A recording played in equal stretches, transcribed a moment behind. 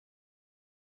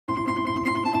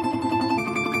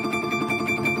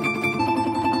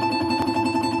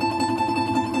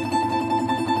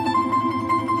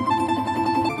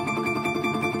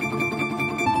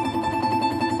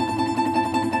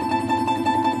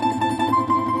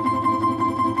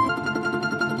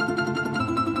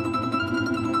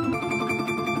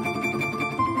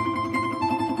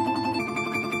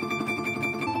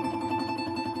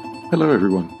Hello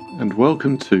everyone, and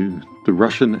welcome to the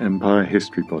Russian Empire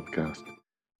History Podcast,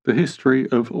 the history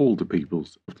of all the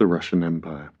peoples of the Russian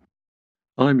Empire.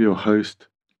 I'm your host,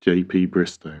 J.P.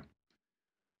 Bristow.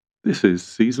 This is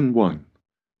Season 1,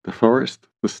 The Forest,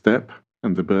 the Steppe,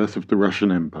 and the Birth of the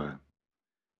Russian Empire.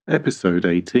 Episode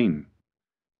 18,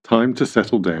 Time to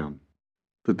Settle Down,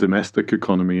 the Domestic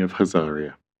Economy of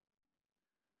Khazaria.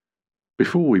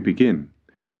 Before we begin,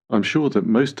 I'm sure that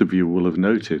most of you will have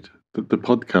noted that the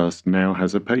podcast now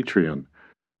has a Patreon,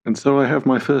 and so I have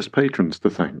my first patrons to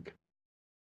thank.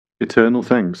 Eternal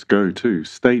thanks go to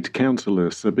State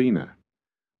Councillor Sabina,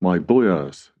 my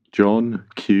boyars John,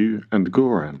 Q, and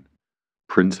Goran,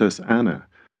 Princess Anna,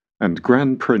 and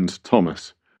Grand Prince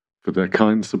Thomas for their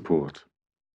kind support.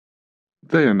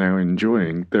 They are now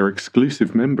enjoying their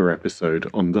exclusive member episode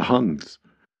on the Huns,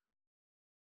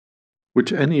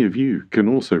 which any of you can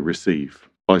also receive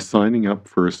by signing up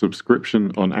for a subscription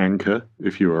on Anchor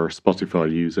if you are a Spotify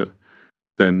user.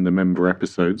 Then the member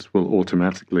episodes will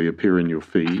automatically appear in your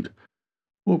feed,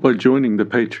 or by joining the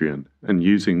Patreon and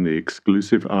using the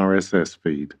exclusive RSS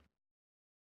feed.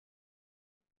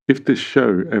 If this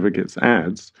show ever gets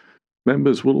ads,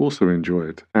 members will also enjoy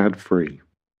it ad-free.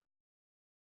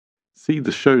 See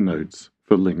the show notes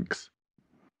for links.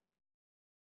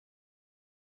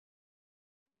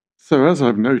 So, as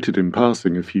I've noted in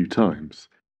passing a few times,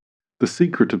 the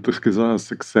secret of the Khazars'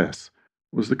 success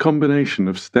was the combination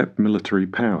of steppe military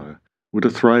power with a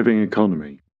thriving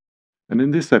economy, and in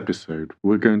this episode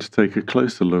we're going to take a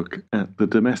closer look at the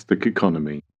domestic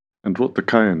economy and what the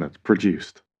Khaganate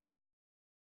produced.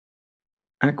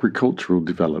 Agricultural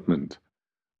development,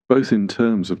 both in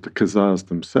terms of the Khazars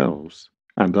themselves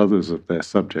and others of their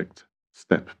subject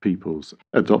steppe peoples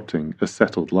adopting a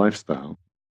settled lifestyle,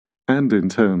 and in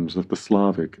terms of the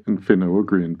Slavic and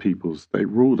Finno-Ugrian peoples they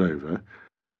ruled over,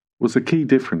 was a key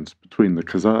difference between the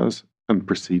Khazars and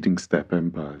preceding steppe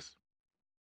empires.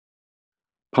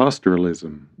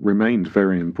 Pastoralism remained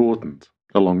very important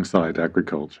alongside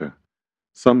agriculture.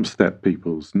 Some steppe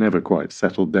peoples never quite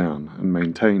settled down and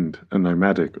maintained a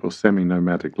nomadic or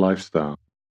semi-nomadic lifestyle,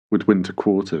 with winter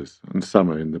quarters and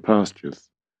summer in the pastures.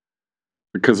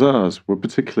 The Khazars were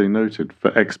particularly noted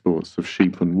for exports of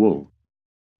sheep and wool,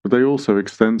 but they also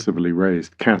extensively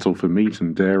raised cattle for meat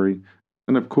and dairy,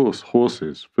 and of course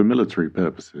horses for military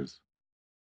purposes.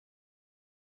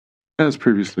 As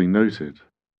previously noted,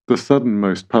 the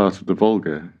southernmost part of the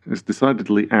Volga is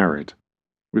decidedly arid,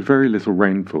 with very little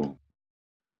rainfall.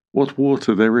 What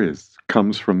water there is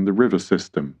comes from the river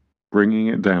system, bringing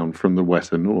it down from the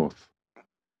wetter north.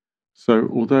 So,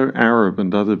 although Arab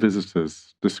and other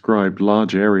visitors described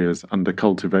large areas under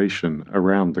cultivation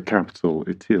around the capital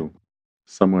Itil,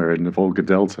 somewhere in the Volga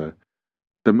Delta,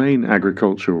 the main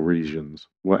agricultural regions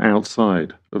were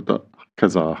outside of the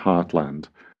Khazar heartland,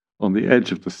 on the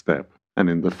edge of the steppe and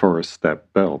in the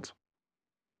forest-steppe belt.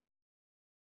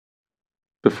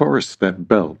 The forest-steppe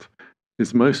belt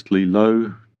is mostly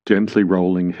low, gently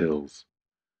rolling hills.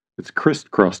 It's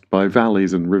crisscrossed by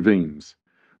valleys and ravines.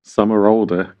 Some are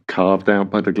older, carved out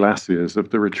by the glaciers of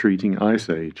the retreating ice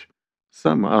age.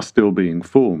 Some are still being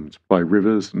formed by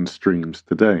rivers and streams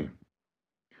today.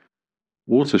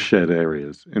 Watershed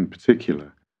areas, in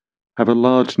particular, have a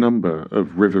large number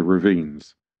of river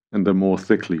ravines and are more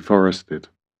thickly forested.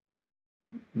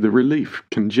 The relief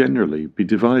can generally be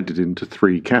divided into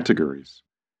three categories.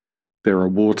 There are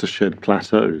watershed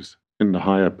plateaus in the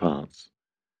higher parts,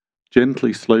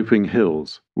 gently sloping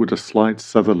hills with a slight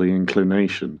southerly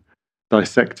inclination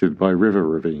dissected by river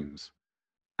ravines,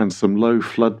 and some low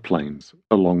floodplains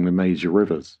along the major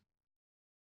rivers.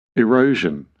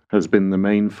 Erosion has been the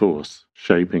main force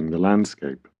shaping the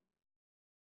landscape.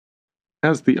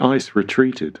 As the ice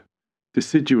retreated,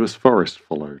 deciduous forest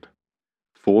followed,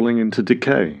 falling into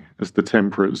decay as the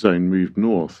temperate zone moved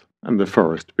north and the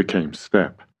forest became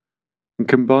steppe, and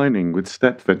combining with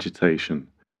steppe vegetation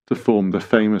to form the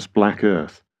famous Black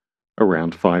Earth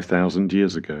around 5,000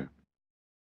 years ago.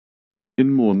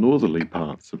 In more northerly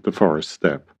parts of the forest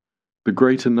steppe, the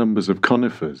greater numbers of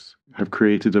conifers have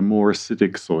created a more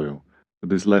acidic soil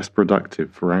that is less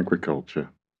productive for agriculture.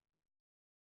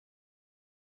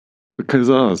 The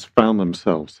Khazars found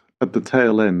themselves at the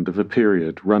tail end of a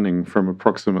period running from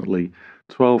approximately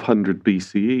 1200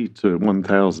 BCE to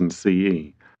 1000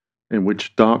 CE, in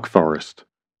which dark forest,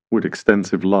 with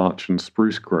extensive larch and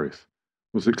spruce growth,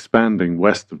 was expanding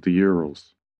west of the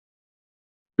Urals.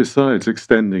 Besides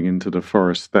extending into the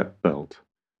forest steppe belt,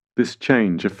 this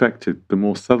change affected the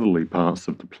more southerly parts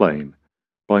of the plain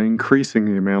by increasing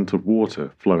the amount of water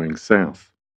flowing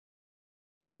south.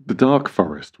 The dark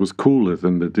forest was cooler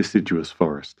than the deciduous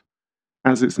forest.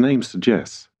 As its name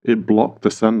suggests, It blocked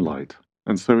the sunlight,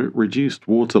 and so it reduced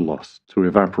water loss to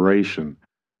evaporation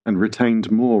and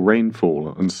retained more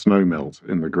rainfall and snowmelt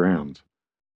in the ground.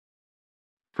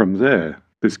 From there,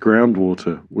 this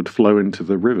groundwater would flow into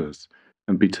the rivers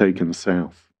and be taken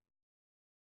south.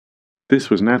 This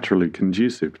was naturally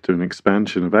conducive to an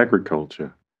expansion of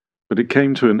agriculture, but it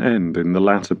came to an end in the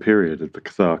latter period of the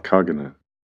Khazar Khaganate,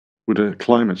 with a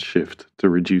climate shift to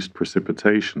reduced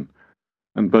precipitation,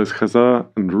 and both Khazar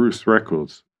and Rus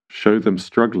records show them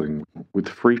struggling with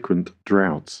frequent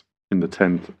droughts in the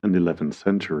 10th and 11th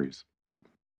centuries.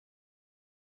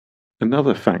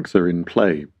 Another factor in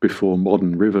play before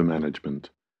modern river management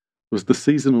was the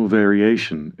seasonal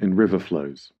variation in river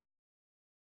flows.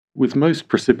 With most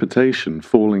precipitation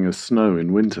falling as snow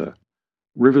in winter,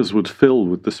 rivers would fill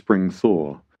with the spring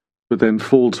thaw, but then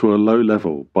fall to a low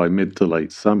level by mid to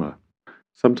late summer,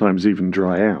 sometimes even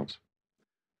dry out.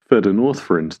 Further north,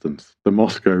 for instance, the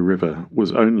Moscow River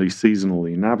was only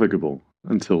seasonally navigable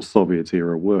until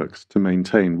Soviet-era works to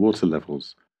maintain water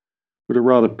levels, with a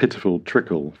rather pitiful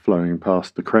trickle flowing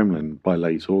past the Kremlin by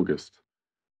late August.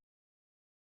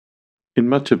 In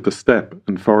much of the steppe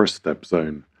and forest-steppe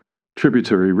zone,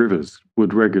 tributary rivers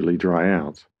would regularly dry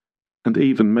out, and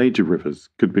even major rivers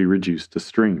could be reduced to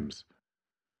streams.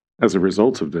 As a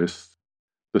result of this,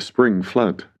 the spring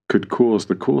flood could cause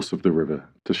the course of the river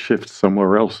to shift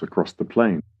somewhere else across the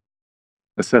plain.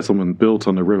 A settlement built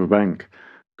on a riverbank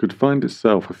could find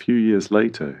itself a few years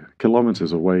later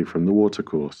kilometers away from the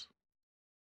watercourse.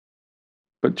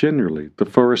 But generally, the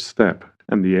forest steppe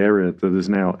and the area that is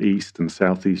now east and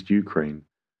southeast Ukraine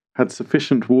had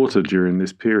sufficient water during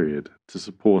this period to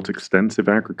support extensive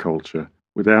agriculture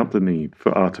without the need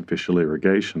for artificial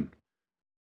irrigation.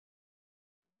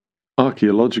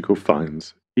 Archaeological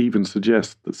finds even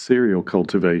suggest that cereal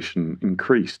cultivation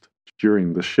increased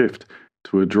during the shift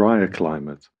to a drier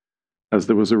climate, as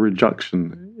there was a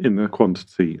reduction in the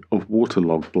quantity of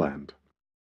waterlogged land.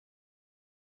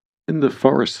 In the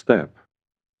forest steppe,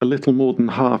 a little more than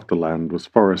half the land was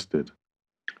forested,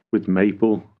 with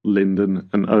maple, linden,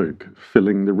 and oak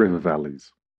filling the river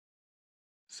valleys.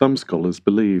 Some scholars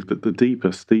believe that the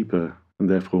deeper, steeper, and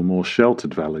therefore more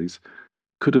sheltered valleys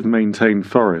could have maintained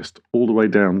forest all the way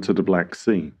down to the Black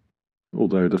Sea,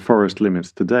 although the forest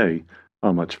limits today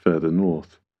are much further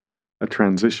north, a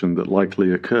transition that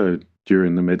likely occurred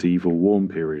during the medieval warm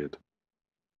period.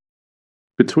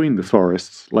 Between the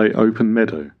forests lay open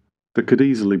meadow that could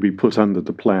easily be put under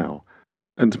the plough,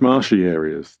 and marshy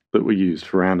areas that were used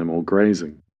for animal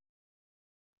grazing.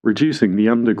 Reducing the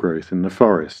undergrowth in the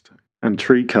forest and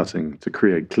tree cutting to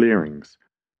create clearings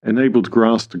enabled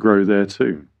grass to grow there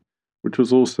too, which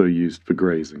was also used for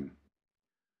grazing.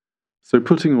 So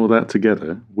putting all that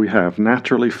together, we have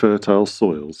naturally fertile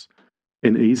soils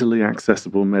in easily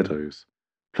accessible meadows,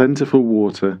 plentiful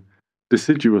water,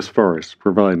 deciduous forests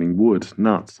providing wood,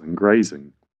 nuts, and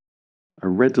grazing, a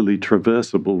readily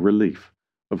traversable relief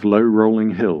of low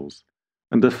rolling hills,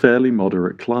 and a fairly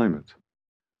moderate climate.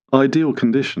 Ideal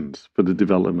conditions for the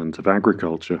development of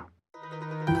agriculture.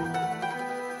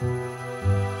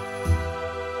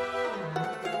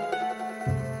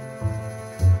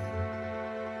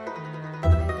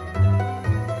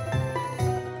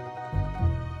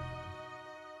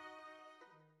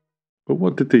 But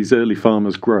what did these early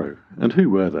farmers grow, and who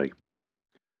were they?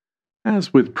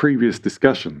 As with previous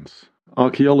discussions,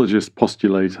 archaeologists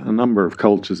postulate a number of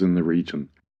cultures in the region,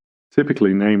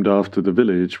 typically named after the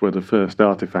village where the first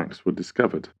artifacts were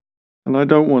discovered. And I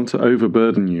don't want to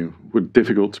overburden you with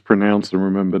difficult to pronounce and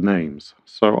remember names,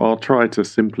 so I'll try to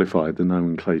simplify the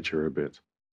nomenclature a bit.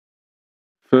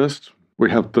 First,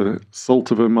 we have the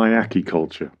Saltovo Mayaki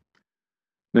culture.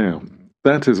 Now,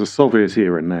 that is a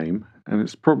Soviet-era name, and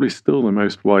it's probably still the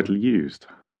most widely used,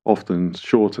 often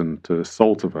shortened to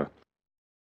Saltova.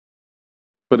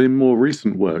 But in more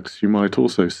recent works, you might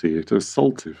also see it as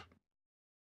Saltiv.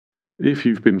 If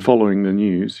you've been following the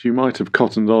news, you might have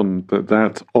cottoned on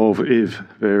that of-iv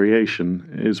variation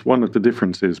is one of the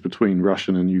differences between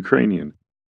Russian and Ukrainian,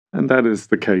 and that is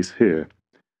the case here.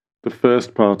 The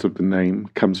first part of the name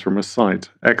comes from a site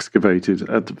excavated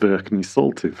at Verkhny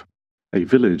Saltiv, a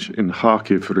village in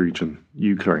Kharkiv region,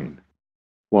 Ukraine,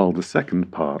 while the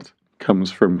second part comes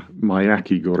from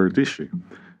Mayaki Gorodishi,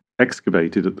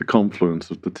 excavated at the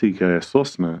confluence of the Tikaya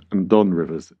Sosna and Don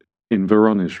rivers in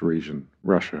Voronezh region,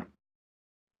 Russia.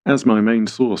 As my main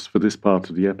source for this part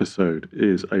of the episode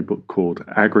is a book called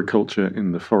Agriculture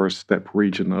in the Forest Steppe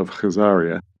Region of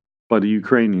Khazaria by the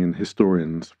Ukrainian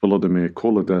historians Volodymyr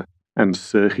Koloda and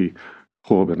Serhiy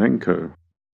Khorbanenko,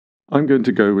 I'm going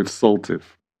to go with Saltiv.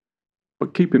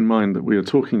 But keep in mind that we are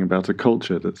talking about a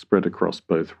culture that spread across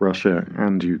both Russia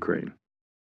and Ukraine.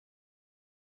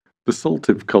 The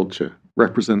Saltiv culture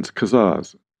represents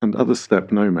Khazars and other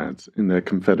steppe nomads in their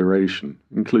confederation,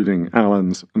 including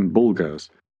Alans and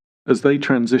Bulgars, as they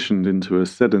transitioned into a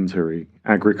sedentary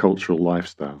agricultural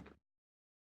lifestyle.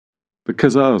 The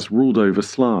Khazars ruled over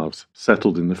Slavs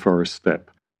settled in the forest steppe,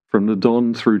 from the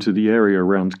Don through to the area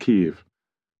around Kiev,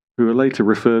 who are later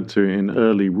referred to in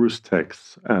early Rus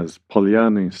texts as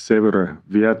Polyani, Severa,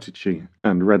 Viatici,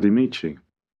 and Radimici.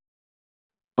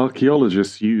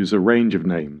 Archaeologists use a range of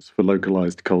names for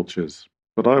localized cultures,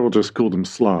 but I will just call them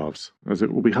Slavs, as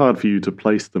it will be hard for you to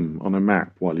place them on a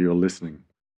map while you are listening.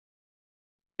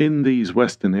 In these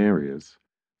western areas,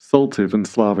 Saltiv and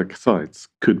Slavic sites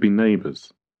could be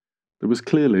neighbours. There was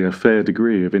clearly a fair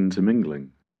degree of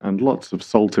intermingling, and lots of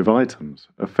Saltiv items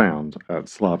are found at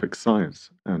Slavic sites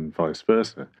and vice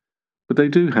versa, but they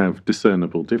do have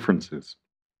discernible differences.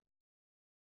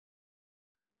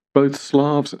 Both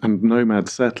Slavs and nomad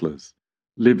settlers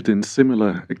lived in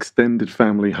similar extended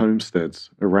family homesteads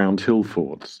around hill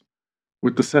forts,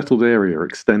 with the settled area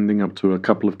extending up to a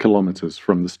couple of kilometres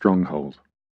from the stronghold.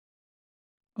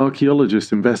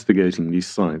 Archaeologists investigating these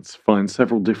sites find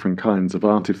several different kinds of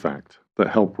artifact that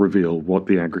help reveal what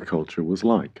the agriculture was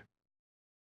like.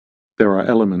 There are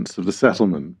elements of the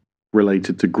settlement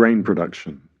related to grain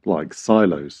production, like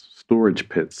silos, storage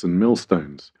pits, and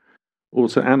millstones, or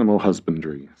to animal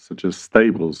husbandry, such as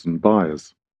stables and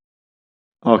byres.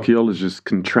 Archaeologists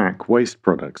can track waste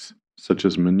products, such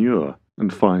as manure,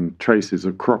 and find traces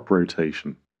of crop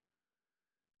rotation.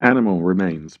 Animal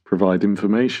remains provide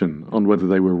information on whether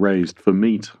they were raised for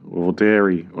meat or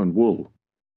dairy and wool.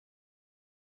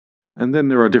 And then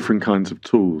there are different kinds of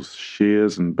tools,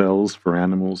 shears and bells for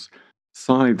animals,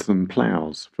 scythes and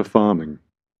ploughs for farming.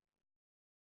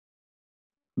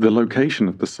 The location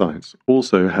of the sites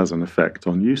also has an effect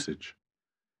on usage.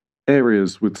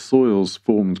 Areas with soils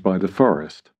formed by the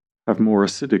forest have more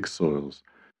acidic soils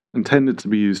and tended to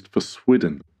be used for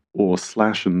swidden or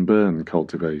slash and burn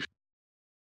cultivation.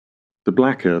 The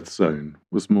Black Earth zone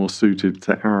was more suited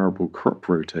to arable crop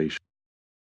rotation.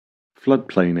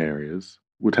 Floodplain areas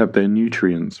would have their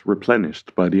nutrients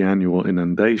replenished by the annual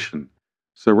inundation,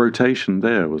 so rotation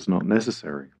there was not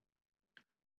necessary.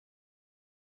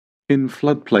 In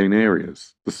floodplain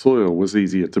areas, the soil was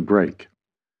easier to break,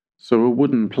 so a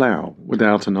wooden plough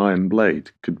without an iron blade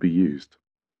could be used.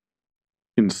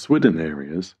 In swidden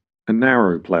areas, a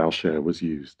narrow ploughshare was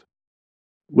used.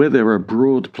 Where there are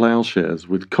broad ploughshares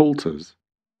with coulters,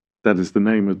 that is the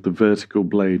name of the vertical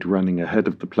blade running ahead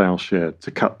of the ploughshare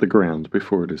to cut the ground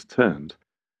before it is turned,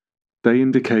 they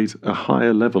indicate a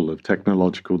higher level of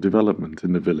technological development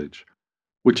in the village,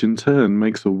 which in turn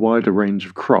makes a wider range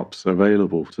of crops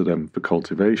available to them for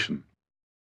cultivation.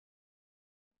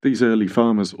 These early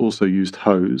farmers also used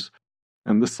hoes,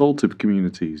 and the Saltiv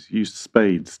communities used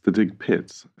spades to dig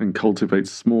pits and cultivate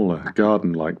smaller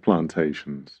garden-like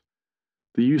plantations.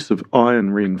 The use of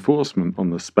iron reinforcement on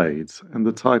the spades and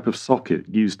the type of socket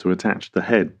used to attach the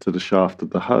head to the shaft of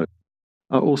the hoe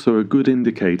are also a good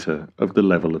indicator of the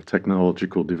level of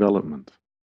technological development.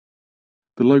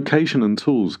 The location and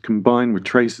tools combine with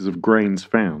traces of grains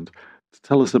found to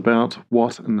tell us about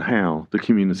what and how the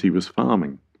community was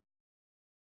farming.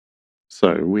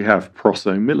 So we have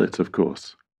proso-millet, of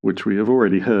course, which we have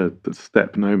already heard that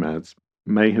steppe nomads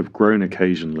may have grown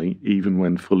occasionally even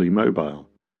when fully mobile.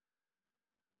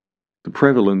 The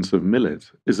prevalence of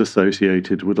millet is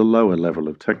associated with a lower level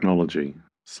of technology,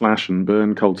 slash and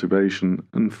burn cultivation,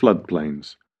 and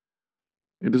floodplains.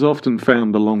 It is often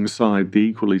found alongside the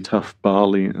equally tough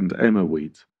barley and emmer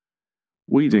wheat.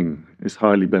 Weeding is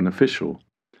highly beneficial,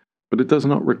 but it does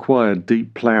not require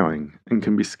deep ploughing and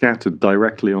can be scattered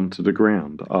directly onto the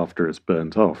ground after it's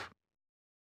burnt off.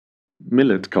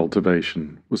 Millet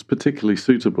cultivation was particularly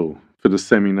suitable for the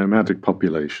semi-nomadic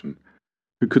population,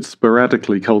 who could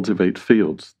sporadically cultivate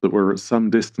fields that were at some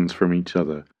distance from each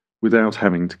other without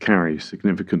having to carry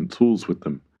significant tools with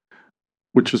them,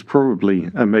 which was probably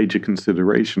a major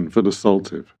consideration for the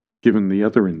Saltiv, given the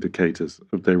other indicators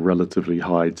of their relatively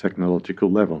high technological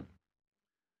level.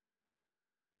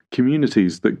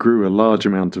 Communities that grew a large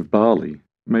amount of barley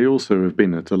may also have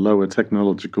been at a lower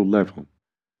technological level,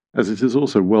 as it is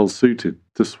also well suited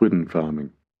to swidden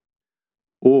farming.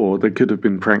 Or they could have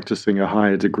been practicing a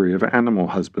higher degree of animal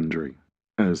husbandry,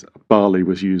 as barley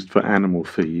was used for animal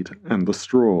feed and the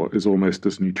straw is almost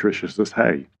as nutritious as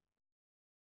hay.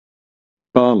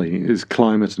 Barley is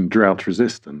climate and drought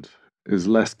resistant, is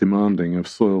less demanding of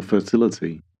soil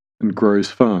fertility, and grows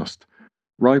fast,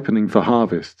 ripening for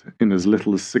harvest in as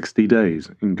little as 60 days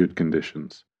in good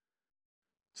conditions.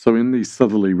 So in these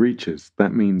southerly reaches,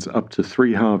 that means up to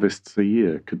 3 harvests a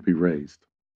year could be raised.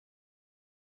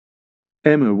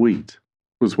 Emmer wheat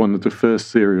was one of the first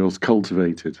cereals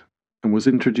cultivated and was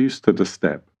introduced to the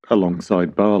steppe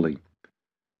alongside barley.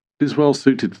 It is well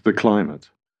suited to the climate.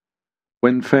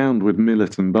 When found with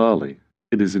millet and barley,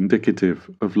 it is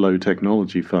indicative of low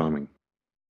technology farming.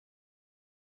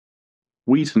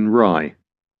 Wheat and rye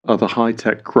are the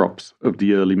high-tech crops of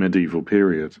the early medieval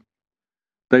period.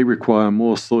 They require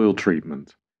more soil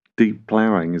treatment. Deep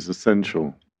ploughing is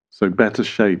essential, so better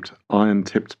shaped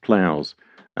iron-tipped ploughs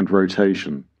and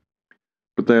rotation.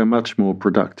 But they are much more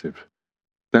productive.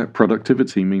 That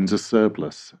productivity means a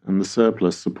surplus, and the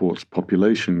surplus supports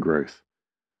population growth.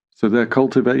 So their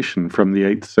cultivation from the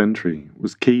 8th century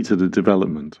was key to the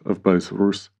development of both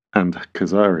Rus and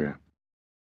Khazaria.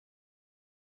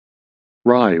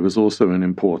 Rye was also an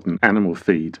important animal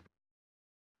feed.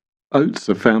 Oats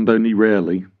are found only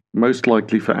rarely, most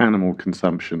likely for animal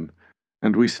consumption,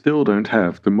 and we still don't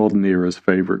have the modern era's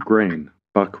favourite grain,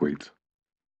 buckwheat.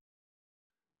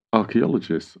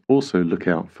 Archaeologists also look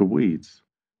out for weeds,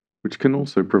 which can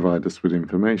also provide us with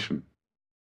information.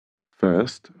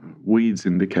 First, weeds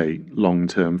indicate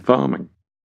long-term farming.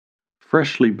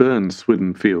 Freshly burned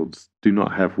swidden fields do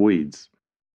not have weeds.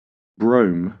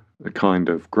 Brome, a kind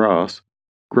of grass,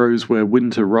 grows where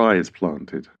winter rye is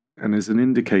planted and is an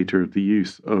indicator of the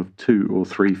use of 2 or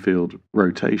 3 field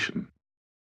rotation.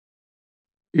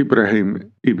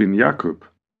 Ibrahim ibn Yaqub,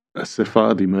 a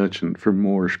Sephardi merchant from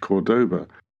Moorish Cordoba,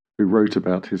 who wrote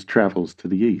about his travels to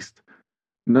the east,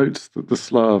 notes that the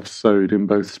Slavs sowed in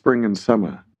both spring and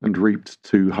summer and reaped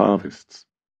 2 harvests.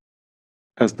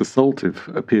 As the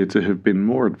Saltiv appear to have been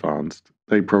more advanced,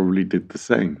 they probably did the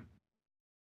same.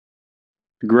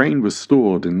 Grain was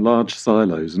stored in large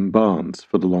silos and barns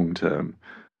for the long term,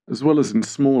 as well as in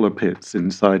smaller pits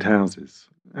inside houses,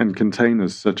 and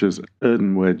containers such as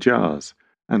earthenware jars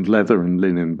and leather and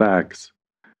linen bags.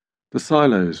 The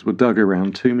silos were dug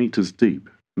around 2 meters deep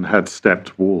and had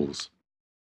stepped walls.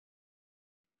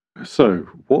 So,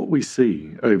 what we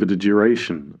see over the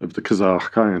duration of the Khazar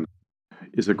Khaganate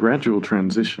is a gradual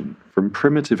transition from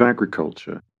primitive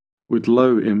agriculture with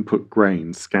low input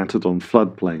grain scattered on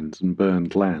floodplains and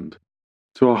burned land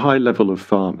to a high level of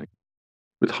farming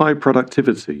with high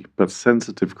productivity but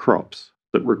sensitive crops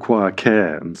that require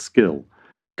care and skill,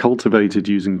 cultivated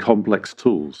using complex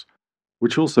tools,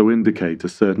 which also indicate a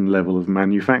certain level of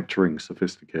manufacturing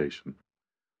sophistication.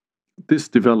 This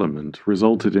development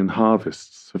resulted in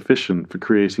harvests sufficient for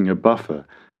creating a buffer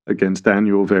against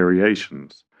annual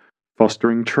variations,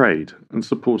 fostering trade and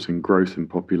supporting growth in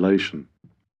population.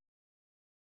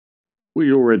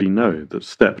 We already know that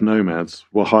steppe nomads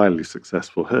were highly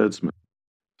successful herdsmen,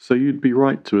 so you'd be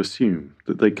right to assume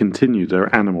that they continue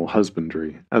their animal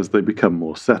husbandry as they become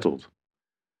more settled.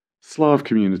 Slav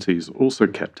communities also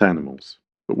kept animals,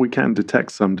 but we can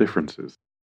detect some differences.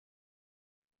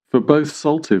 For both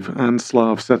Saltiv and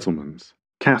Slav settlements,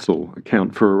 cattle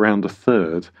account for around a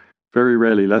third, very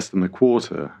rarely less than a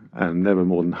quarter, and never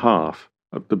more than half,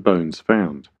 of the bones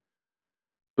found.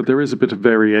 But there is a bit of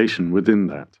variation within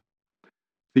that.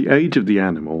 The age of the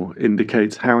animal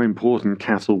indicates how important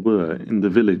cattle were in the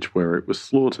village where it was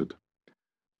slaughtered.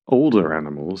 Older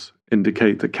animals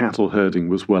indicate that cattle herding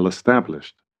was well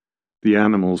established. The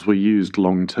animals were used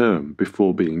long term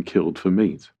before being killed for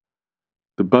meat.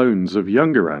 The bones of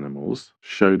younger animals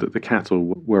show that the cattle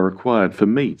were acquired for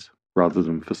meat rather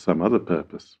than for some other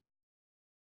purpose.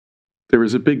 There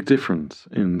is a big difference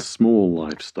in small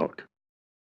livestock.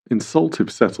 In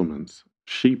Saltiv settlements,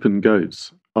 sheep and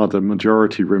goats are the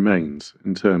majority remains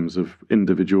in terms of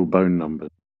individual bone number,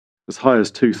 as high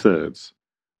as 2/3,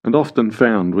 and often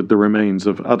found with the remains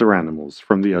of other animals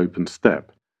from the open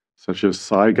steppe, such as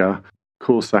saiga,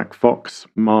 Corsac fox,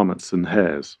 marmots, and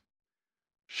hares.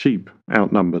 Sheep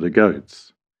outnumber the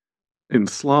goats. In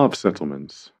Slav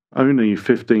settlements, only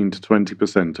 15 to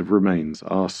 20% of remains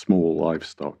are small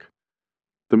livestock.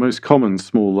 The most common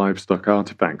small livestock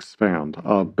artifacts found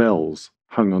are bells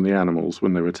hung on the animals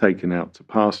when they were taken out to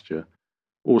pasture,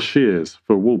 or shears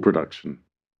for wool production.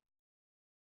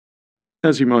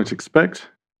 As you might expect,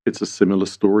 it's a similar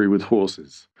story with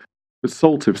horses, with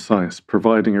Saltiv sites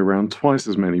providing around twice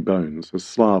as many bones as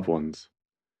Slav ones.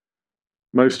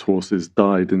 Most horses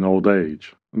died in old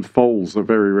age, and foals are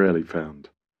very rarely found.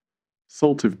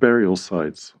 Saltiv burial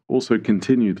sites also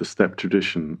continue the steppe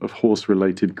tradition of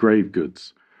horse-related grave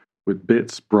goods, with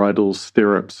bits, bridles,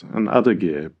 stirrups, and other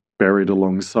gear buried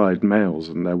alongside males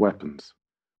and their weapons.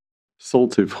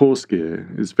 Saltiv horse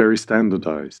gear is very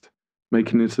standardized,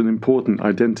 making it an important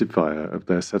identifier of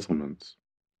their settlements.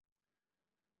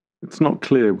 It's not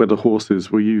clear whether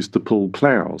horses were used to pull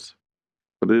ploughs,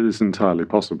 but it is entirely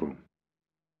possible.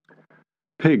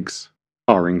 Pigs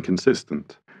are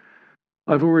inconsistent.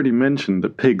 I've already mentioned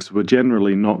that pigs were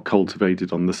generally not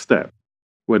cultivated on the steppe,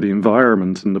 where the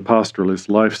environment and the pastoralist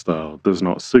lifestyle does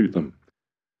not suit them.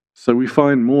 So we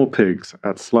find more pigs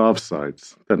at Slav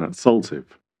sites than at Saltiv.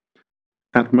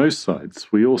 At most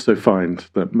sites, we also find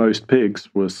that most pigs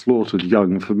were slaughtered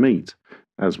young for meat,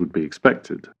 as would be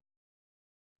expected.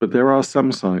 But there are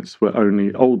some sites where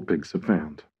only old pigs are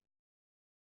found.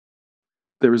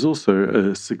 There is also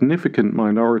a significant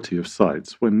minority of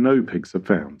sites where no pigs are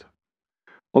found.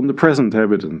 On the present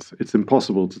evidence, it's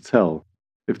impossible to tell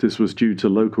if this was due to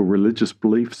local religious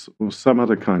beliefs or some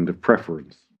other kind of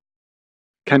preference.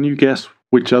 Can you guess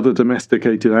which other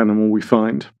domesticated animal we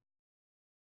find?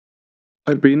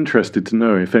 I'd be interested to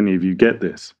know if any of you get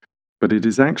this, but it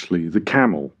is actually the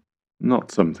camel,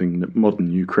 not something that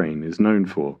modern Ukraine is known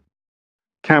for.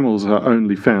 Camels are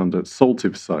only found at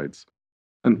Saltiv sites,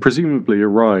 and presumably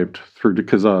arrived through the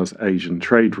Khazar's Asian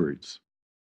trade routes.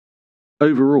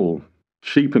 Overall,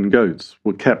 sheep and goats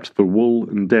were kept for wool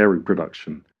and dairy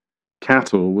production.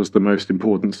 Cattle was the most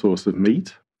important source of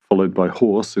meat, followed by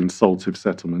horse in Saltiv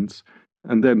settlements,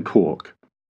 and then pork.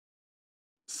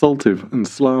 Saltiv and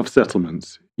Slav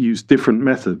settlements used different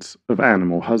methods of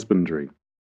animal husbandry.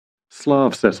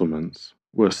 Slav settlements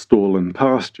were stall and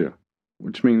pasture,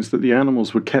 which means that the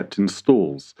animals were kept in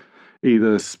stalls,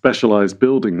 either specialized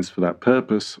buildings for that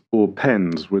purpose or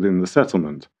pens within the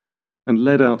settlement, and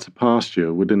led out to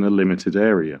pasture within a limited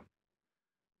area.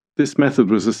 This method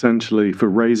was essentially for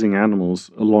raising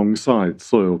animals alongside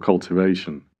soil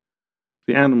cultivation.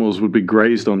 The animals would be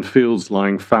grazed on fields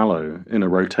lying fallow in a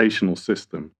rotational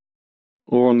system,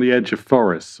 or on the edge of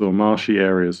forests or marshy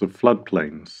areas of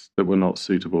floodplains that were not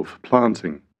suitable for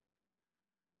planting.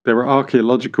 There are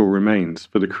archaeological remains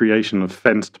for the creation of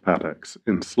fenced paddocks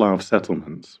in Slav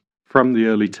settlements from the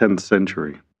early 10th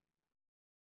century.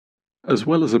 As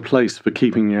well as a place for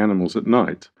keeping the animals at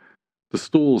night, the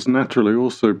stalls naturally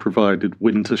also provided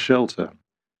winter shelter,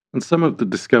 and some of the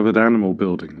discovered animal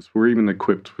buildings were even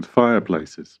equipped with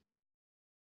fireplaces.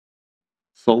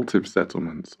 Saltiv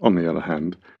settlements, on the other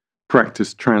hand,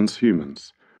 practiced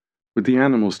transhumance, with the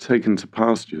animals taken to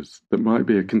pastures that might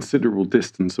be a considerable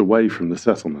distance away from the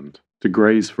settlement to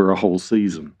graze for a whole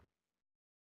season.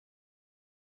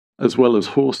 As well as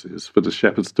horses for the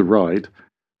shepherds to ride,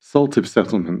 Saltiv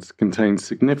settlements contained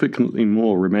significantly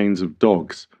more remains of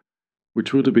dogs,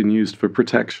 which would have been used for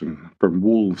protection from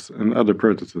wolves and other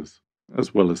predators,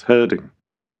 as well as herding.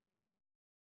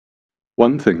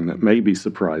 One thing that may be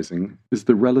surprising is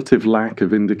the relative lack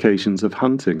of indications of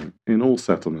hunting in all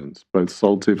settlements, both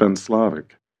Saltiv and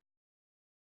Slavic.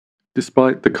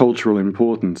 Despite the cultural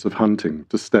importance of hunting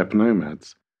to steppe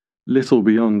nomads, little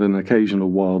beyond an occasional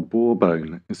wild boar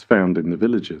bone is found in the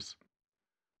villages.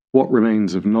 What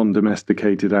remains of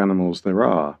non-domesticated animals there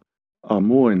are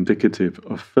more indicative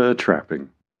of fur trapping.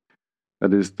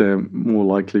 That is, they're more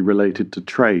likely related to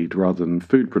trade rather than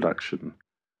food production,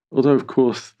 although of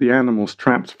course the animals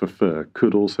trapped for fur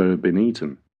could also have been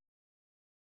eaten.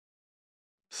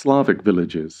 Slavic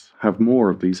villages have more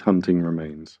of these hunting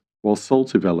remains, while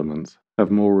Saltiv elements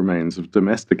have more remains of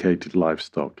domesticated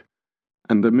livestock,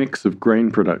 and a mix of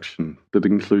grain production that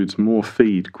includes more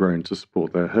feed grown to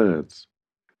support their herds.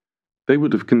 They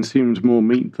would have consumed more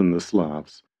meat than the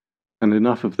Slavs, and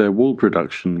enough of their wool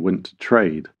production went to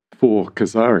trade for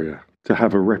Khazaria to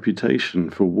have a reputation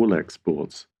for wool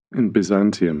exports in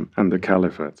Byzantium and the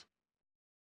Caliphate.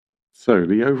 So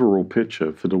the overall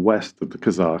picture for the west of the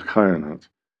Khazar Khaganate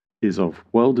is of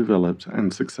well-developed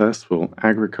and successful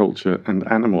agriculture and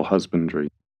animal husbandry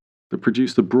that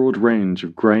produced a broad range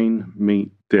of grain,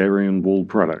 meat, dairy and wool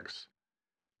products.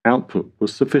 Output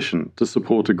was sufficient to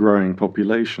support a growing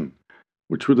population,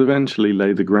 which would eventually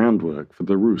lay the groundwork for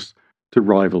the Rus to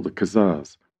rival the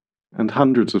Khazars, and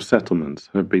hundreds of settlements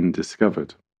have been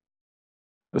discovered.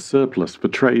 A surplus for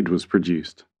trade was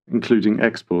produced, including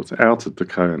exports out of the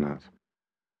Khaganate.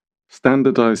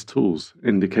 Standardized tools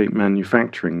indicate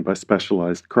manufacturing by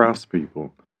specialized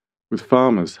craftspeople, with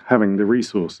farmers having the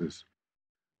resources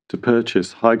to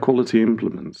purchase high-quality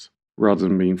implements rather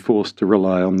than being forced to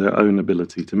rely on their own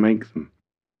ability to make them.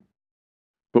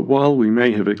 But while we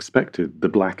may have expected the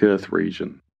Black Earth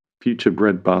region, future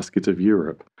breadbasket of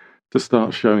Europe, to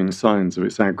start showing signs of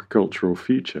its agricultural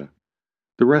future,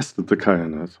 the rest of the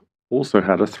Khaganate also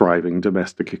had a thriving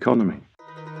domestic economy.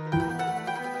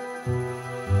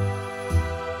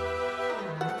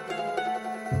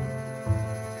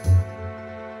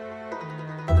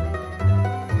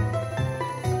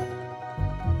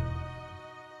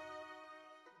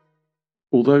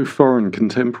 Although foreign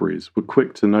contemporaries were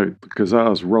quick to note the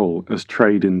Khazars' role as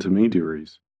trade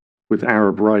intermediaries, with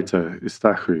Arab writer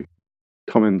Istaghi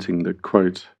commenting that,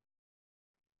 quote,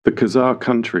 The Khazar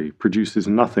country produces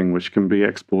nothing which can be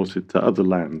exported to other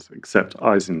lands except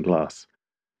isinglass.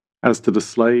 As to the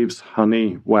slaves,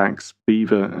 honey, wax,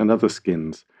 beaver, and other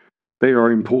skins, they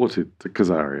are imported to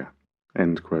Khazaria.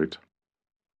 End quote.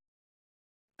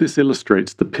 This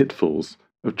illustrates the pitfalls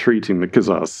of treating the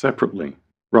Khazars separately,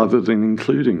 rather than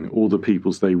including all the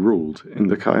peoples they ruled in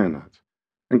the Khaganate,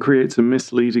 and creates a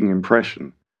misleading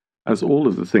impression, as all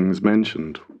of the things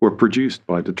mentioned were produced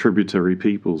by the tributary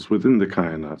peoples within the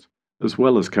Khaganate, as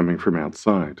well as coming from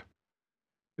outside.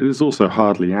 It is also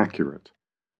hardly accurate.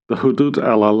 The Hudud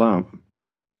al-Alam,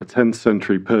 a 10th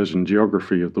century Persian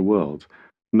geography of the world,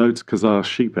 notes Khazar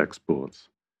sheep exports,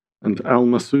 and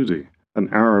al-Masudi, an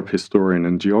Arab historian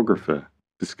and geographer,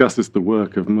 discusses the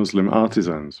work of Muslim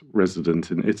artisans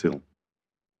resident in Itil.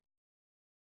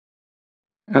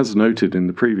 As noted in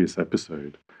the previous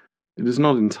episode, it is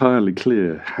not entirely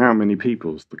clear how many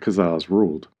peoples the Khazars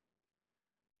ruled.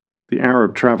 The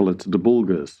Arab traveller to the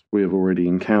Bulgars we have already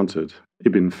encountered,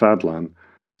 Ibn Fadlan,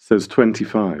 says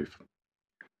 25.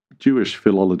 Jewish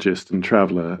philologist and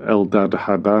traveller Eldad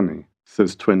Hadani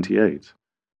says 28.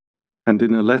 And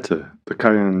in a letter, the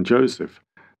Kayan Joseph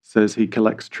says he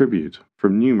collects tribute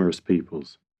from numerous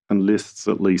peoples and lists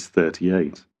at least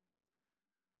 38.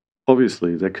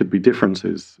 Obviously, there could be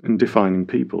differences in defining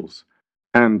peoples,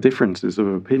 and differences of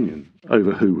opinion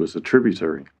over who was a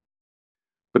tributary.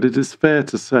 But it is fair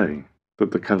to say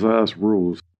that the Khazars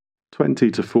ruled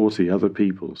 20 to 40 other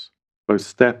peoples, both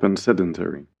steppe and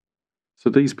sedentary, so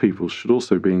these peoples should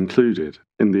also be included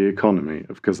in the economy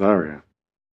of Khazaria.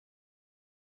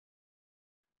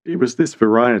 It was this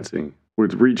variety,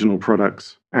 with regional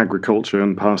products, agriculture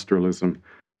and pastoralism,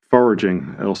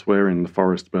 foraging elsewhere in the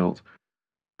forest belt,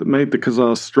 that made the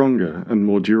Khazars stronger and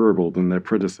more durable than their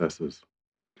predecessors.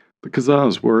 The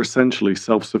Khazars were essentially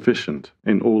self-sufficient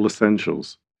in all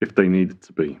essentials, if they needed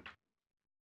to be.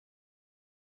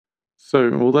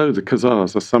 So, although the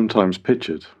Khazars are sometimes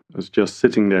pictured as just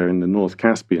sitting there in the North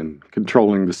Caspian,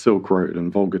 controlling the Silk Road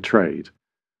and Volga trade,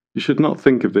 you should not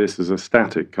think of this as a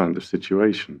static kind of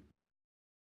situation.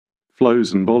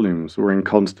 Flows and volumes were in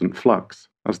constant flux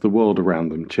as the world around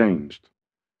them changed.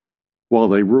 While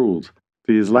they ruled,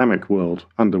 the Islamic world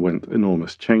underwent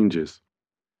enormous changes.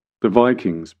 The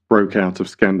Vikings broke out of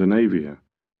Scandinavia,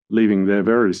 leaving their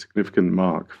very significant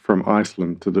mark from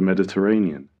Iceland to the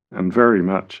Mediterranean, and very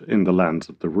much in the lands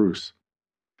of the Rus.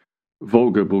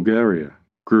 Volga Bulgaria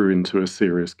grew into a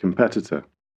serious competitor.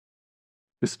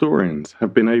 Historians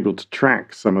have been able to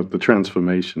track some of the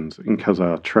transformations in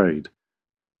Khazar trade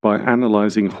by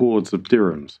analysing hordes of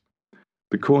dirhams,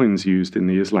 the coins used in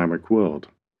the Islamic world,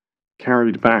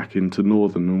 carried back into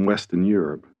northern and western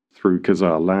Europe through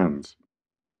Khazar lands.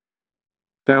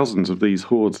 Thousands of these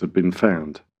hordes have been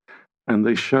found, and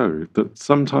they show that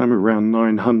sometime around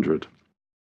 900,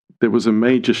 there was a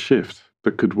major shift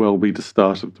that could well be the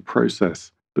start of the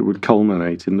process that would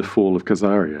culminate in the fall of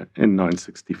Khazaria in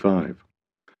 965.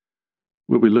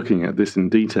 We'll be looking at this in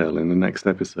detail in the next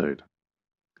episode.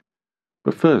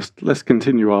 But first, let's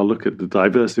continue our look at the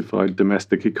diversified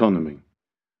domestic economy,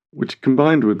 which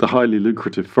combined with the highly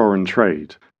lucrative foreign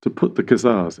trade to put the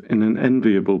Khazars in an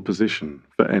enviable position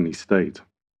for any state.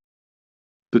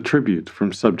 The tribute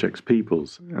from subject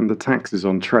peoples and the taxes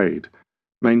on trade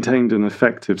maintained an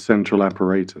effective central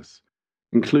apparatus,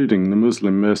 including the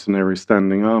Muslim mercenary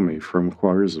standing army from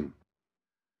Khwarizm.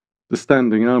 The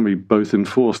standing army both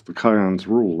enforced the Khagan's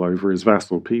rule over his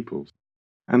vassal peoples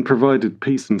and provided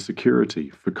peace and security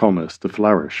for commerce to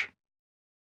flourish.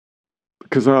 The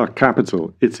Khazar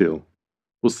capital, Itil,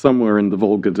 was somewhere in the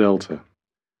Volga Delta,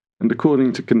 and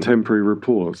according to contemporary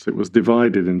reports, it was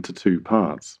divided into two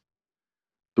parts.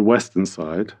 The western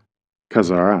side,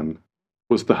 Khazaran,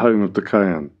 was the home of the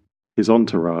Khagan, his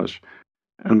entourage,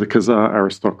 and the Khazar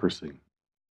aristocracy.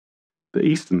 The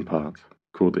eastern part,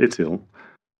 called Itil,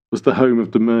 was the home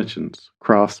of the merchants,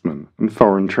 craftsmen, and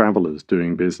foreign travellers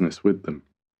doing business with them.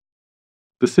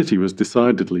 The city was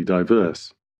decidedly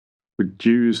diverse, with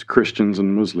Jews, Christians,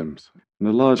 and Muslims, and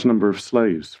a large number of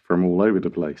slaves from all over the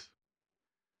place.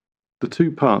 The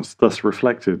two parts thus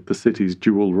reflected the city's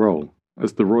dual role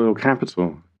as the royal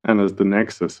capital and as the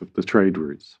nexus of the trade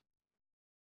routes.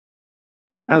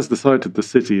 As the site of the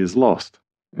city is lost,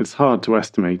 it's hard to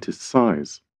estimate its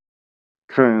size.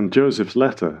 Khagan Joseph's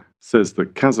letter says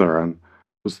that Khazaran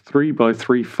was 3 by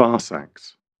 3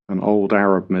 farsakhs, an old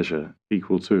Arab measure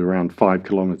equal to around 5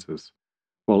 kilometers,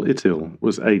 while Itil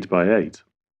was 8 by 8.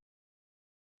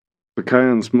 The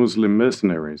Khagan's Muslim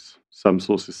mercenaries, some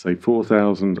sources say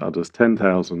 4,000, others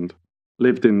 10,000,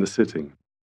 lived in the city.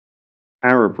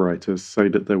 Arab writers say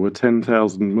that there were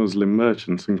 10,000 Muslim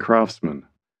merchants and craftsmen,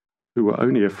 who were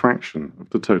only a fraction of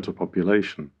the total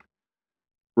population.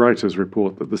 Writers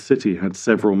report that the city had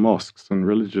several mosques and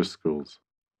religious schools.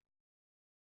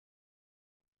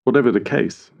 Whatever the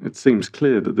case, it seems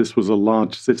clear that this was a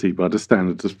large city by the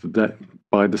standards of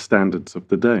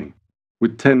the day,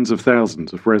 with tens of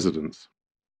thousands of residents.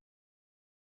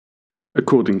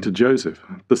 According to Joseph,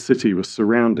 the city was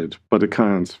surrounded by the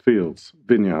Khagan's fields,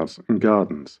 vineyards, and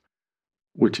gardens,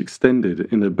 which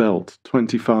extended in a belt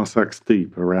 20 farsakhs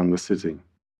deep around the city.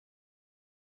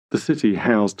 The city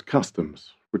housed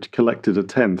customs, which collected a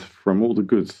tenth from all the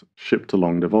goods shipped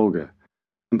along the Volga,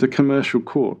 and a commercial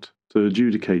court to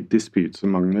adjudicate disputes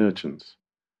among merchants.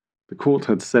 The court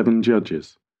had 7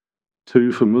 judges,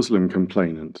 2 for Muslim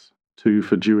complainants, 2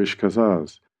 for Jewish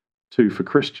Khazars, 2 for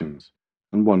Christians,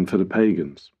 and 1 for the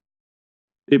pagans.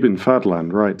 Ibn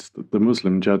Fadlan writes that the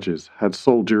Muslim judges had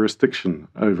sole jurisdiction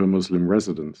over Muslim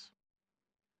residents.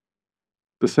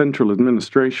 The central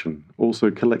administration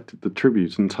also collected the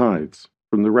tribute and tithes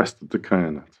from the rest of the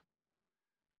Khaganate.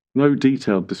 No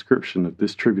detailed description of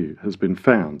this tribute has been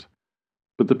found,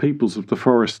 but the peoples of the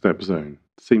forest steppe zone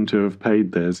seem to have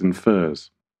paid theirs in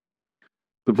furs.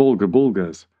 The Volga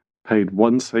Bulgars paid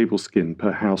 1 sable skin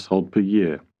per household per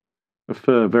year, a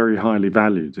fur very highly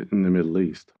valued in the Middle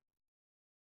East.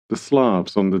 The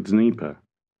Slavs on the Dnieper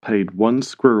paid 1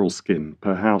 squirrel skin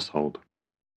per household.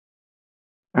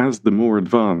 As the more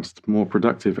advanced, more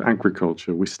productive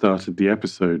agriculture we started the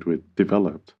episode with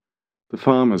developed, the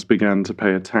farmers began to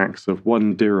pay a tax of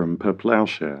 1 dirham per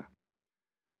ploughshare.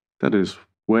 That is,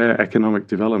 where economic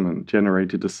development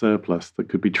generated a surplus that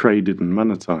could be traded and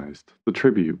monetized, the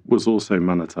tribute was also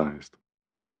monetized.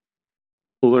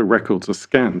 Although records are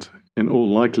scant, in all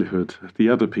likelihood the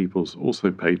other peoples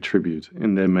also paid tribute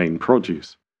in their main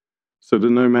produce, so the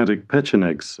nomadic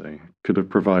Pechenegs, say, could have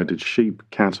provided sheep,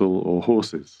 cattle, or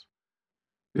horses.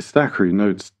 Istakri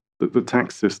notes that the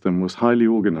tax system was highly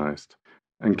organized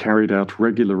and carried out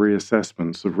regular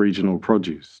reassessments of regional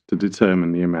produce to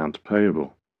determine the amount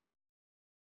payable.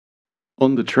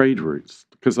 On the trade routes,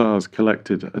 the Khazars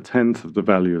collected a tenth of the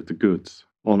value of the goods,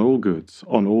 on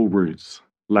all routes,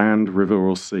 land, river,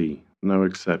 or sea, no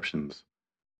exceptions.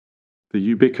 The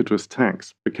ubiquitous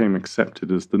tax became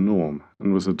accepted as the norm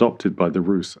and was adopted by the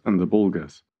Rus and the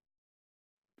Bulgars.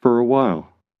 For a while,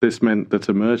 this meant that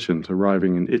a merchant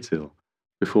arriving in Itil,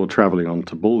 before travelling on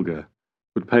to Bulgar,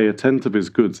 would pay a tenth of his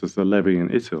goods as a levy in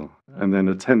Itil, and then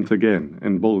a tenth again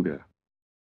in Bulgar.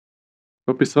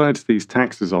 But besides these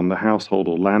taxes on the household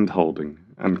or landholding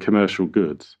and commercial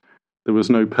goods, there was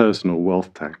no personal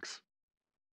wealth tax.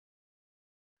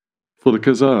 For the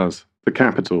Khazars, the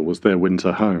capital was their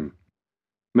winter home.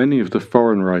 Many of the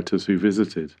foreign writers who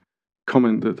visited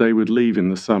comment that they would leave in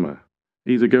the summer,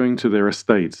 either going to their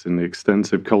estates in the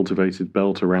extensive cultivated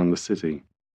belt around the city,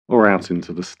 or out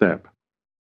into the steppe.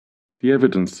 The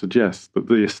evidence suggests that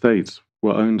the estates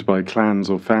were owned by clans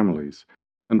or families,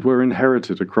 and were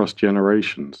inherited across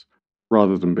generations,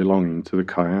 rather than belonging to the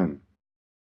Khagan.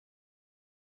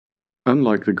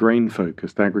 Unlike the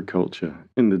grain-focused agriculture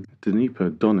in the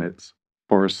Dnieper-Donets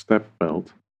forest-steppe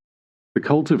belt, the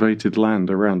cultivated land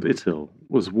around Itil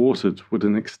was watered with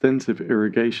an extensive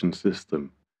irrigation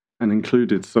system and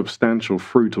included substantial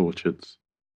fruit orchards.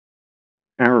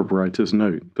 Arab writers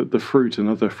note that the fruit and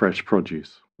other fresh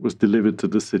produce was delivered to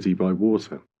the city by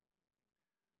water.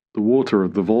 The water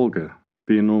of the Volga,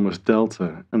 the enormous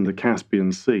delta, and the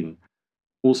Caspian Sea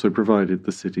also provided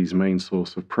the city's main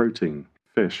source of protein,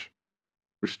 fish,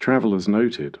 which travellers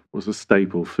noted was a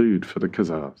staple food for the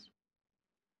Khazars.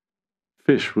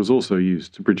 Fish was also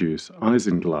used to produce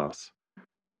isinglass,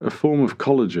 a form of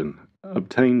collagen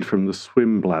obtained from the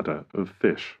swim bladder of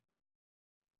fish.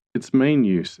 Its main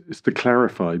use is to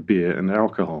clarify beer and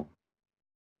alcohol.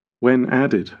 When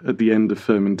added at the end of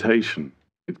fermentation,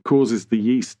 it causes the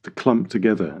yeast to clump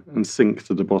together and sink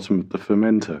to the bottom of the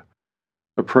fermenter,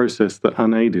 a process that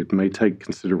unaided may take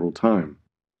considerable time.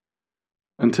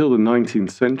 Until the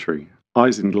 19th century,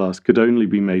 isinglass could only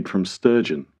be made from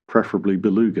sturgeon, preferably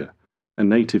beluga, a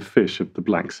native fish of the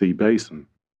Black Sea basin.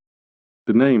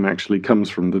 The name actually comes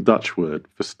from the Dutch word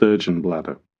for sturgeon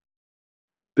bladder.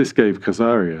 This gave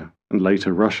Khazaria, and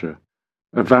later Russia,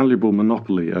 a valuable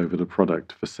monopoly over the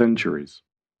product for centuries.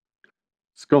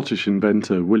 Scottish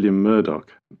inventor William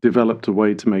Murdoch developed a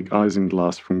way to make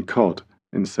isinglass from cod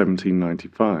in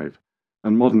 1795,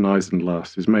 and modern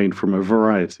isinglass is made from a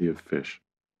variety of fish.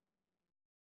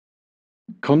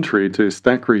 Contrary to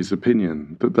Istakri's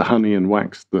opinion that the honey and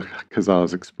wax the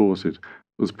Khazars exported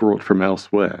was brought from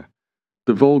elsewhere,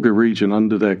 the Volga region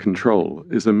under their control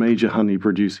is a major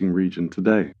honey-producing region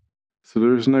today, so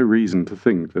there is no reason to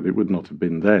think that it would not have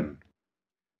been then.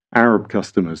 Arab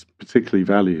customers particularly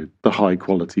valued the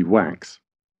high-quality wax.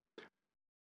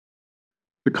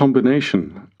 The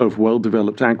combination of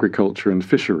well-developed agriculture and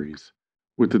fisheries,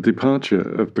 with the departure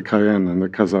of the Kayan and the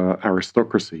Khazar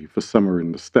aristocracy for summer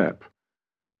in the steppe.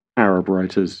 Arab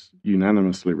writers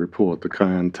unanimously report the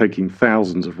Kayan taking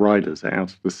thousands of riders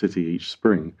out of the city each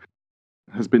spring,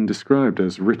 has been described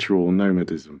as ritual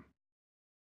nomadism.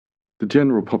 The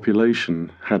general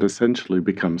population had essentially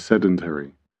become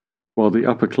sedentary, while the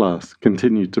upper class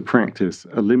continued to practice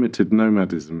a limited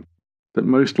nomadism that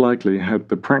most likely had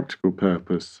the practical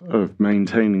purpose of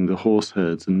maintaining the horse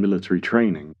herds and military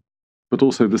training, but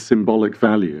also the symbolic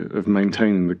value of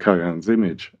maintaining the Kayan's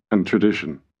image and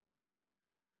tradition.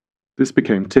 This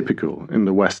became typical in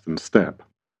the western steppe,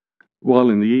 while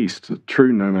in the east,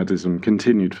 true nomadism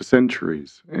continued for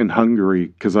centuries. In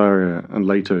Hungary, Khazaria, and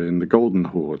later in the Golden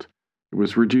Horde, it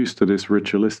was reduced to this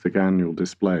ritualistic annual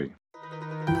display.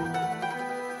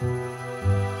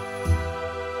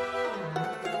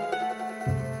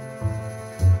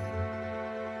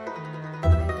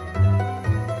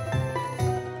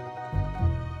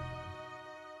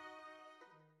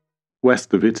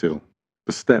 West of Itil,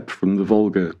 the steppe from the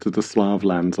Volga to the Slav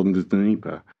lands on the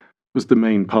Dnieper, was the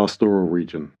main pastoral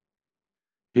region.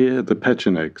 Here the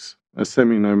Pechenegs, a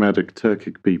semi-nomadic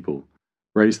Turkic people,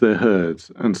 raised their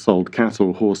herds and sold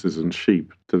cattle, horses and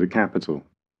sheep to the capital.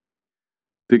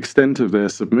 The extent of their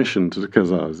submission to the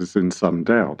Khazars is in some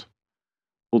doubt.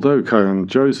 Although Khagan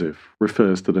Joseph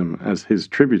refers to them as his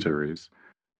tributaries,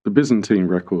 the Byzantine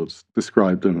records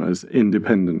describe them as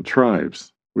independent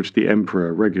tribes, which the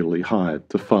emperor regularly hired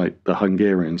to fight the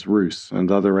Hungarians, Rus, and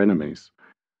other enemies.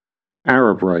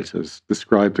 Arab writers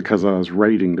describe the Khazars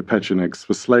raiding the Pechenegs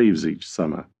for slaves each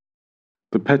summer.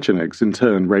 The Pechenegs in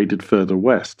turn raided further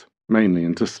west, mainly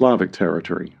into Slavic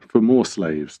territory, for more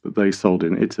slaves that they sold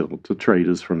in Itil to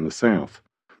traders from the south.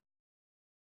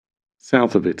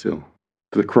 South of Itil,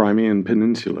 the Crimean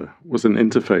Peninsula was an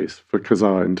interface for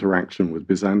Khazar interaction with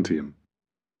Byzantium.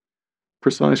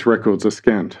 Precise records are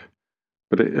scant,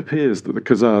 but it appears that the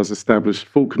Khazars established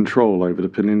full control over the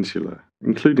peninsula,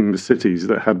 including the cities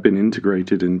that had been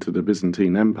integrated into the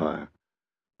Byzantine Empire,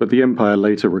 but the empire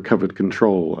later recovered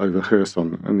control over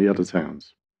Kherson and the other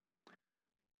towns.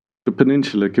 The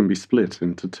peninsula can be split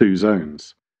into two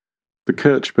zones. The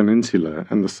Kerch Peninsula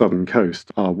and the southern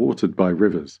coast are watered by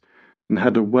rivers and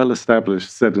had a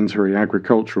well-established sedentary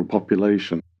agricultural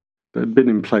population that had been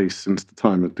in place since the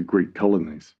time of the Greek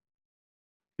colonies.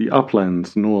 The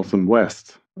uplands north and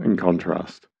west, in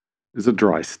contrast, is a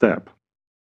dry steppe.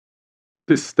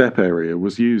 This steppe area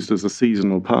was used as a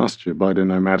seasonal pasture by the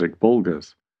nomadic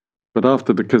Bulgars, but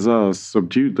after the Khazars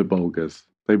subdued the Bulgars,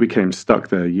 they became stuck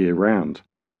there year-round.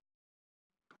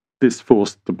 This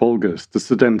forced the Bulgars to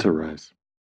sedentarize.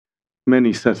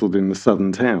 Many settled in the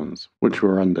southern towns, which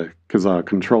were under Khazar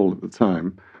control at the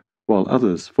time, while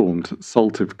others formed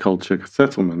saltive culture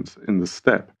settlements in the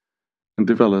steppe and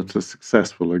developed a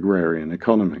successful agrarian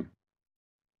economy.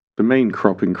 The main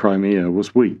crop in Crimea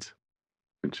was wheat,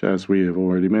 which, as we have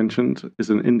already mentioned, is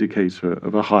an indicator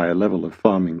of a higher level of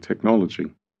farming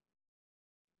technology.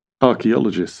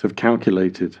 Archaeologists have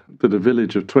calculated that a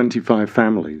village of 25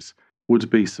 families would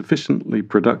be sufficiently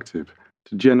productive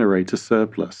to generate a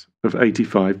surplus of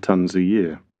 85 tons a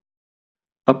year.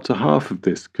 Up to half of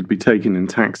this could be taken in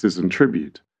taxes and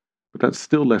tribute, but that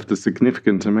still left a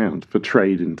significant amount for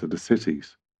trade into the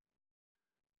cities.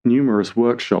 Numerous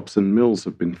workshops and mills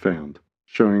have been found,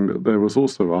 showing that there was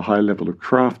also a high level of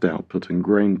craft output and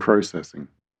grain processing.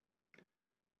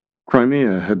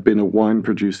 Crimea had been a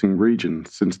wine-producing region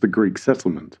since the Greek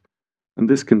settlement, and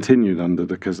this continued under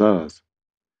the Khazars.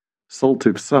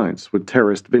 Saltive sites with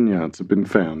terraced vineyards have been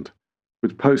found,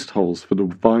 with post holes for the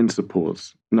vine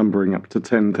supports numbering up to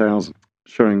 10,000,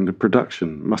 showing the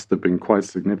production must have been quite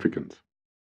significant.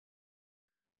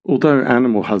 Although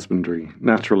animal husbandry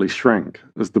naturally shrank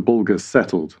as the Bulgars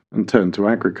settled and turned to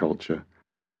agriculture,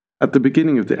 at the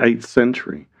beginning of the 8th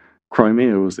century,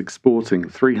 Crimea was exporting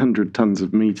 300 tons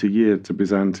of meat a year to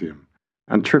Byzantium,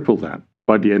 and triple that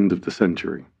by the end of the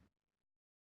century.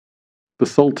 The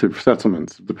saltive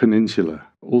settlements of the peninsula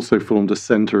also formed a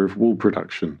centre of wool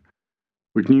production,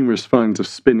 with numerous finds of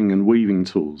spinning and weaving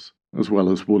tools, as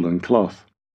well as wool and cloth.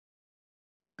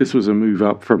 This was a move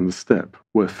up from the steppe,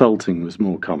 where felting was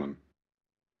more common.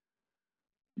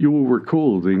 You will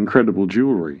recall the incredible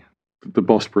jewellery that the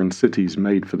Bosporan cities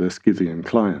made for their Scythian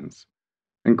clients,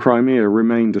 and Crimea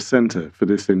remained a centre for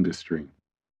this industry.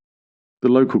 The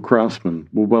local craftsmen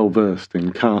were well versed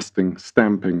in casting,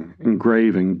 stamping,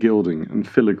 engraving, gilding, and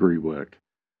filigree work,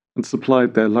 and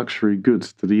supplied their luxury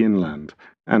goods to the inland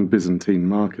and Byzantine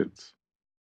markets.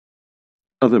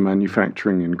 Other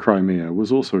manufacturing in Crimea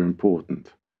was also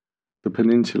important. The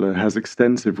peninsula has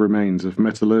extensive remains of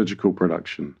metallurgical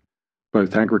production,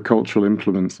 both agricultural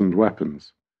implements and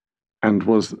weapons, and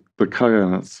was the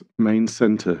Khaganate's main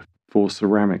center for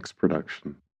ceramics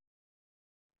production.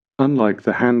 Unlike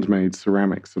the handmade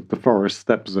ceramics of the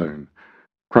forest-steppe zone,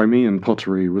 Crimean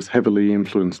pottery was heavily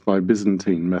influenced by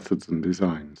Byzantine methods and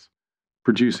designs,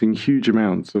 producing huge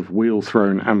amounts of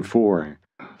wheel-thrown amphorae,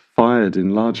 fired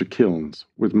in larger kilns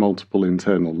with multiple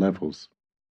internal levels.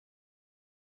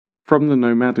 From the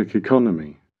nomadic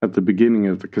economy at the beginning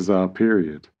of the Khazar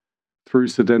period, through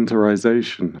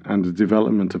sedentarization and the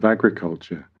development of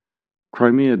agriculture,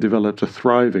 Crimea developed a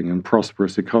thriving and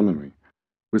prosperous economy,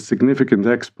 with significant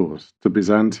exports to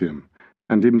Byzantium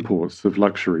and imports of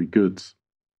luxury goods.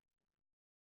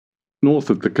 North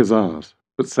of the Khazars,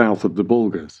 but south of the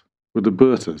Bulgars, were the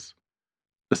Burtas,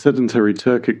 a sedentary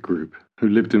Turkic group who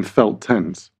lived in felt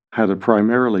tents, had a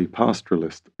primarily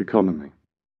pastoralist economy.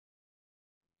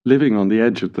 Living on the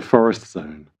edge of the forest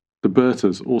zone, the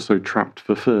Burtas also trapped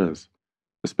for furs,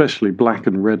 especially black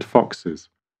and red foxes,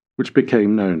 which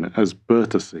became known as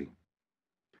Burtasi.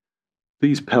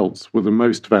 These pelts were the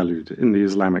most valued in the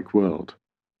Islamic world,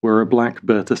 where a black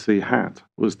Burtasi hat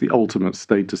was the ultimate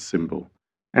status symbol,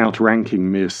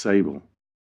 outranking mere sable.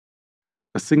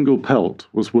 A single pelt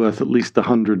was worth at least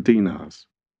 100 dinars.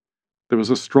 There was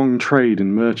a strong trade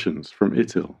in merchants from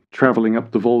Itil travelling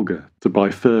up the Volga to buy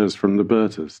furs from the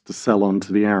Burtas to sell on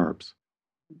to the Arabs,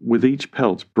 with each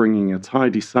pelt bringing a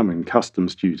tidy sum in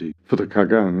customs duty for the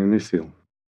Khagan and Isil.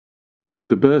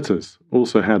 The Burtas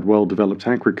also had well-developed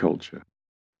agriculture,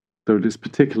 though it is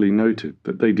particularly noted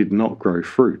that they did not grow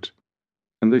fruit,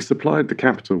 and they supplied the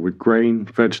capital with grain,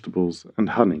 vegetables, and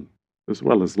honey, as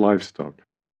well as livestock.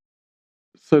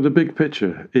 So the big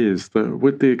picture is that,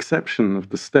 with the exception of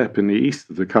the steppe in the east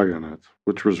of the Khaganate,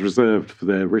 which was reserved for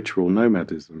their ritual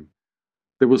nomadism,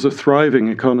 there was a thriving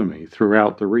economy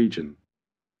throughout the region.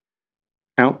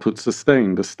 Output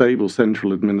sustained a stable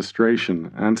central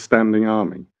administration and standing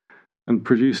army, and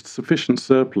produced sufficient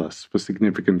surplus for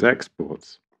significant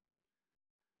exports.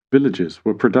 Villages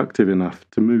were productive enough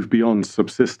to move beyond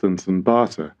subsistence and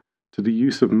barter to the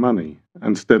use of money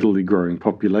and steadily growing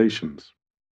populations.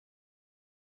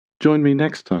 Join me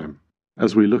next time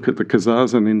as we look at the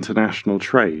Khazars and international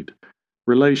trade,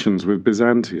 relations with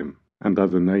Byzantium and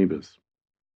other neighbours.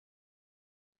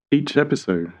 Each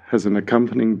episode has an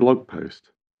accompanying blog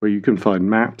post where you can find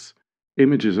maps,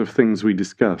 images of things we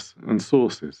discuss, and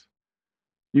sources.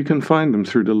 You can find them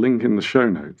through the link in the show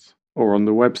notes or on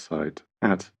the website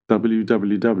at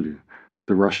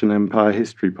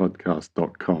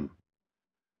www.therussianempirehistorypodcast.com.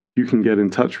 You can get in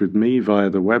touch with me via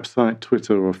the website,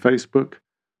 Twitter, or Facebook,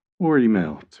 or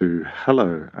email to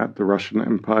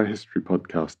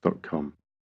hello@therussianempirehistorypodcast.com.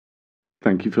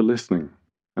 Thank you for listening.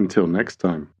 Until next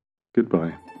time,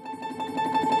 goodbye.